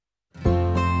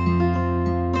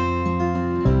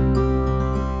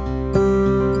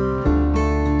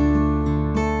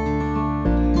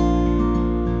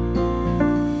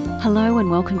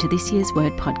and welcome to this year's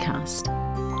Word podcast.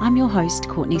 I'm your host,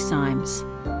 Courtney Symes.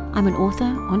 I'm an author,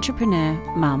 entrepreneur,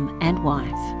 mum and wife.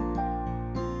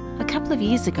 A couple of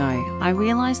years ago, I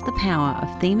realised the power of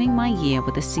theming my year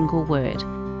with a single word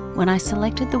when I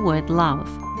selected the word love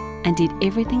and did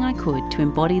everything I could to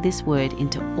embody this word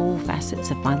into all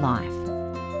facets of my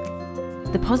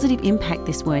life. The positive impact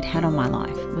this word had on my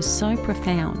life was so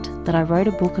profound that I wrote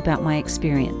a book about my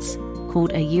experience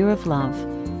called A Year of Love,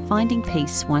 Finding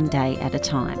Peace One Day at a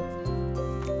Time.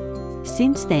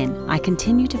 Since then, I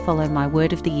continue to follow my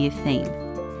Word of the Year theme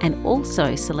and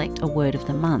also select a Word of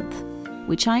the Month,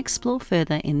 which I explore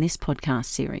further in this podcast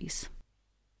series.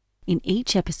 In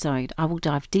each episode, I will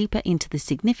dive deeper into the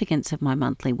significance of my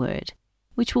monthly word,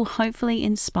 which will hopefully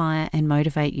inspire and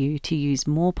motivate you to use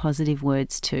more positive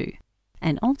words too,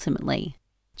 and ultimately,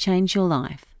 change your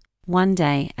life, one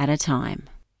day at a time.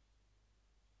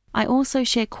 I also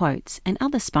share quotes and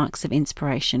other sparks of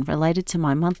inspiration related to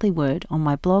my monthly word on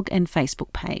my blog and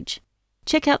Facebook page.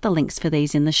 Check out the links for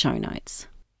these in the show notes.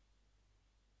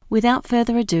 Without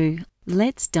further ado,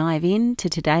 let's dive into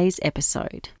today's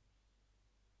episode.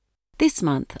 This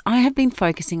month, I have been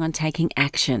focusing on taking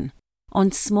action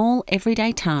on small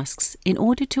everyday tasks in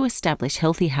order to establish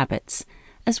healthy habits,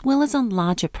 as well as on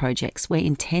larger projects where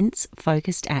intense,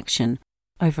 focused action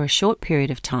over a short period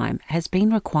of time has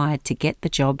been required to get the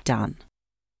job done.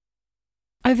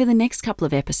 Over the next couple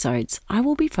of episodes, I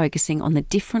will be focusing on the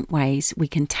different ways we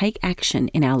can take action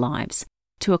in our lives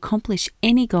to accomplish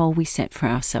any goal we set for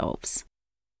ourselves.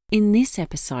 In this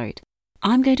episode,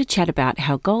 I'm going to chat about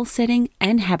how goal setting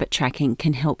and habit tracking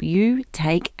can help you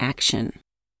take action.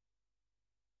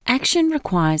 Action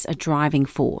requires a driving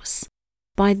force.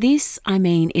 By this, I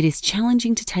mean it is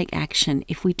challenging to take action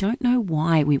if we don't know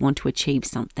why we want to achieve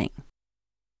something.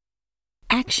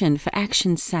 Action for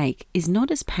action's sake is not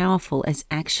as powerful as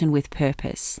action with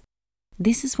purpose.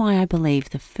 This is why I believe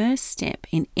the first step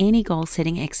in any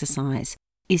goal-setting exercise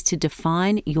is to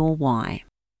define your why.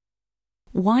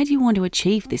 Why do you want to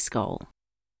achieve this goal?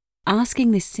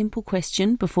 Asking this simple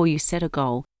question before you set a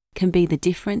goal can be the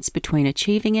difference between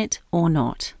achieving it or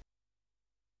not.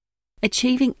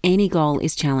 Achieving any goal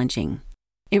is challenging.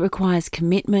 It requires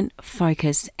commitment,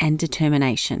 focus, and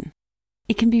determination.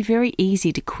 It can be very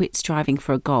easy to quit striving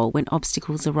for a goal when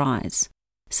obstacles arise,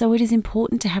 so it is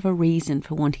important to have a reason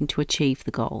for wanting to achieve the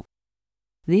goal.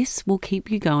 This will keep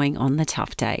you going on the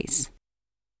tough days.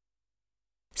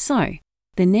 So,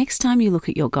 the next time you look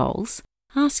at your goals,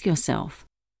 ask yourself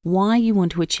why you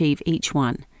want to achieve each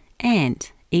one,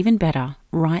 and, even better,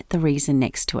 write the reason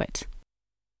next to it.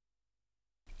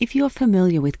 If you are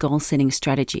familiar with goal-setting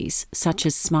strategies such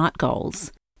as SMART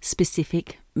goals,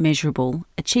 specific, measurable,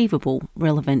 achievable,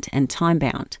 relevant, and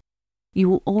time-bound, you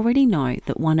will already know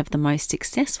that one of the most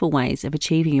successful ways of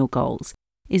achieving your goals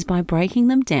is by breaking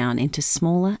them down into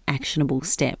smaller, actionable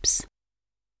steps.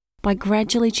 By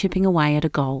gradually chipping away at a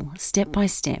goal, step by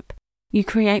step, you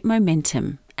create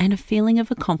momentum and a feeling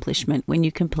of accomplishment when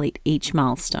you complete each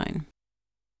milestone.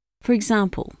 For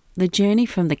example, the journey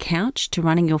from the couch to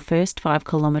running your first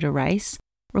 5-kilometre race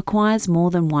requires more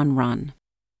than one run.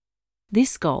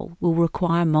 This goal will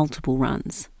require multiple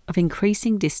runs of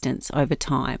increasing distance over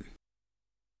time.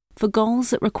 For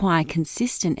goals that require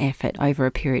consistent effort over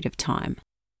a period of time,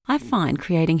 I find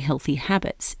creating healthy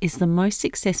habits is the most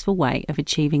successful way of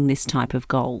achieving this type of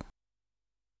goal.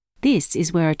 This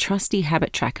is where a trusty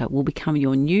habit tracker will become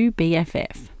your new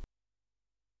BFF.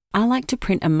 I like to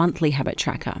print a monthly habit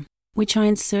tracker, which I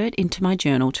insert into my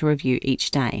journal to review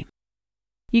each day.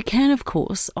 You can, of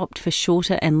course, opt for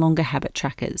shorter and longer habit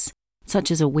trackers, such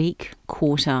as a week,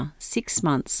 quarter, 6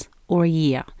 months, or a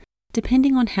year,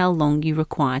 depending on how long you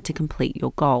require to complete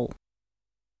your goal.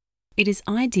 It is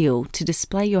ideal to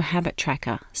display your habit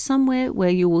tracker somewhere where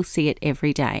you will see it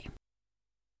every day.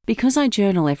 Because I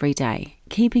journal every day,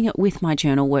 keeping it with my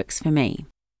journal works for me.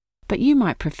 But you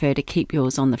might prefer to keep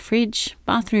yours on the fridge,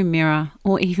 bathroom mirror,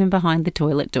 or even behind the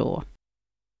toilet door.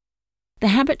 The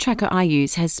habit tracker I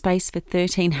use has space for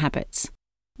 13 habits,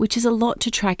 which is a lot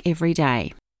to track every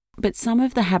day, but some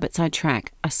of the habits I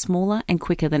track are smaller and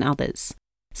quicker than others,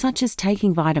 such as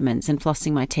taking vitamins and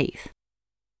flossing my teeth.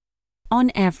 On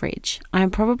average, I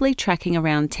am probably tracking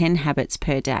around 10 habits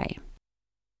per day.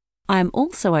 I am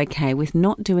also okay with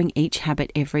not doing each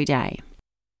habit every day.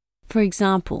 For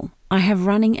example, I have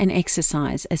running and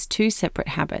exercise as 2 separate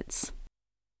habits.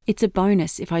 It's a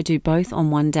bonus if I do both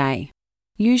on one day.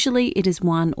 Usually it is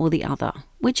one or the other,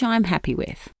 which I am happy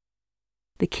with.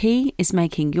 The key is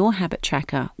making your habit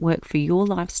tracker work for your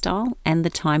lifestyle and the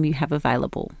time you have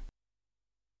available.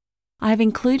 I have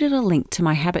included a link to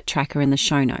my habit tracker in the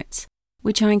show notes,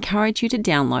 which I encourage you to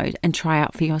download and try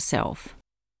out for yourself.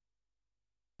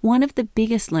 One of the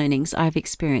biggest learnings I've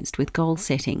experienced with goal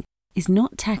setting is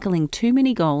not tackling too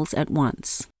many goals at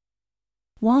once.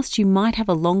 Whilst you might have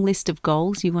a long list of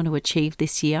goals you want to achieve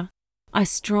this year, I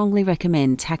strongly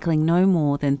recommend tackling no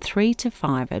more than 3 to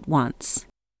 5 at once.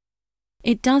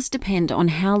 It does depend on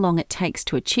how long it takes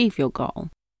to achieve your goal,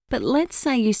 but let's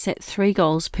say you set 3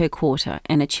 goals per quarter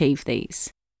and achieve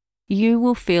these. You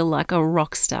will feel like a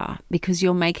rock star because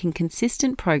you're making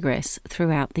consistent progress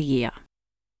throughout the year.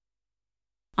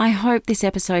 I hope this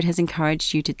episode has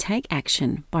encouraged you to take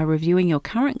action by reviewing your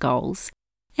current goals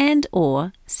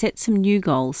and/or set some new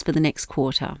goals for the next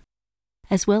quarter,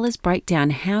 as well as break down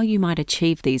how you might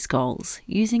achieve these goals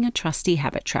using a trusty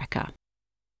habit tracker.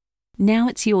 Now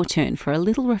it's your turn for a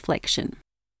little reflection.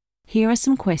 Here are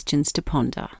some questions to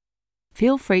ponder.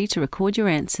 Feel free to record your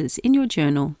answers in your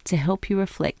journal to help you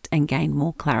reflect and gain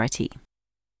more clarity.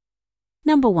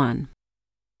 Number 1.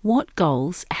 What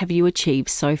goals have you achieved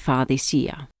so far this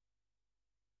year?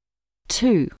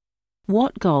 2.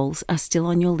 What goals are still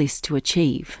on your list to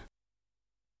achieve?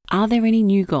 Are there any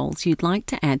new goals you'd like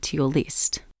to add to your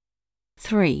list?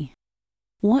 3.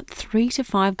 What 3 to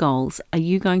 5 goals are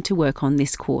you going to work on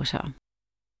this quarter?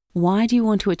 Why do you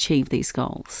want to achieve these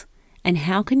goals? And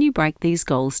how can you break these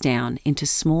goals down into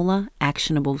smaller,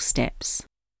 actionable steps?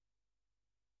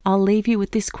 I'll leave you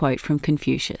with this quote from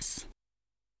Confucius.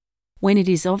 When it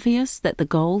is obvious that the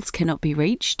goals cannot be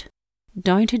reached,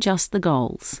 don't adjust the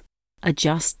goals,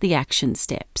 adjust the action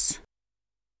steps.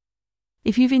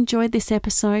 If you've enjoyed this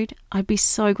episode, I'd be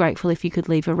so grateful if you could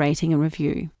leave a rating and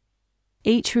review.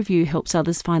 Each review helps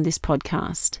others find this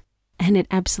podcast, and it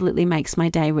absolutely makes my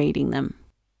day reading them.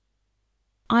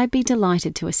 I'd be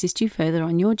delighted to assist you further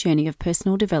on your journey of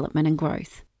personal development and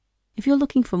growth. If you're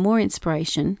looking for more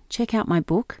inspiration, check out my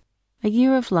book, A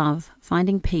Year of Love,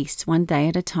 Finding Peace One Day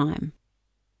at a Time.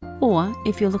 Or,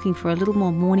 if you're looking for a little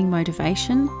more morning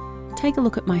motivation, take a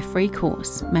look at my free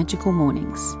course, Magical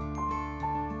Mornings.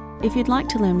 If you'd like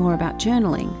to learn more about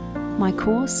journaling, my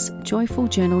course, Joyful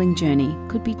Journaling Journey,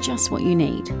 could be just what you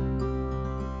need.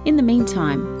 In the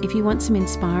meantime, if you want some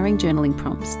inspiring journaling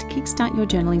prompts to kickstart your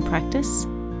journaling practice,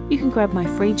 you can grab my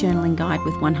free journaling guide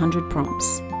with 100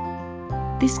 prompts.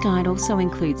 This guide also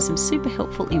includes some super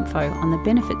helpful info on the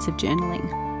benefits of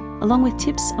journaling, along with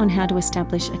tips on how to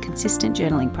establish a consistent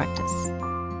journaling practice.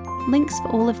 Links for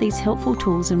all of these helpful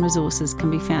tools and resources can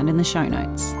be found in the show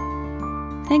notes.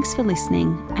 Thanks for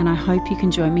listening, and I hope you can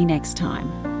join me next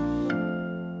time.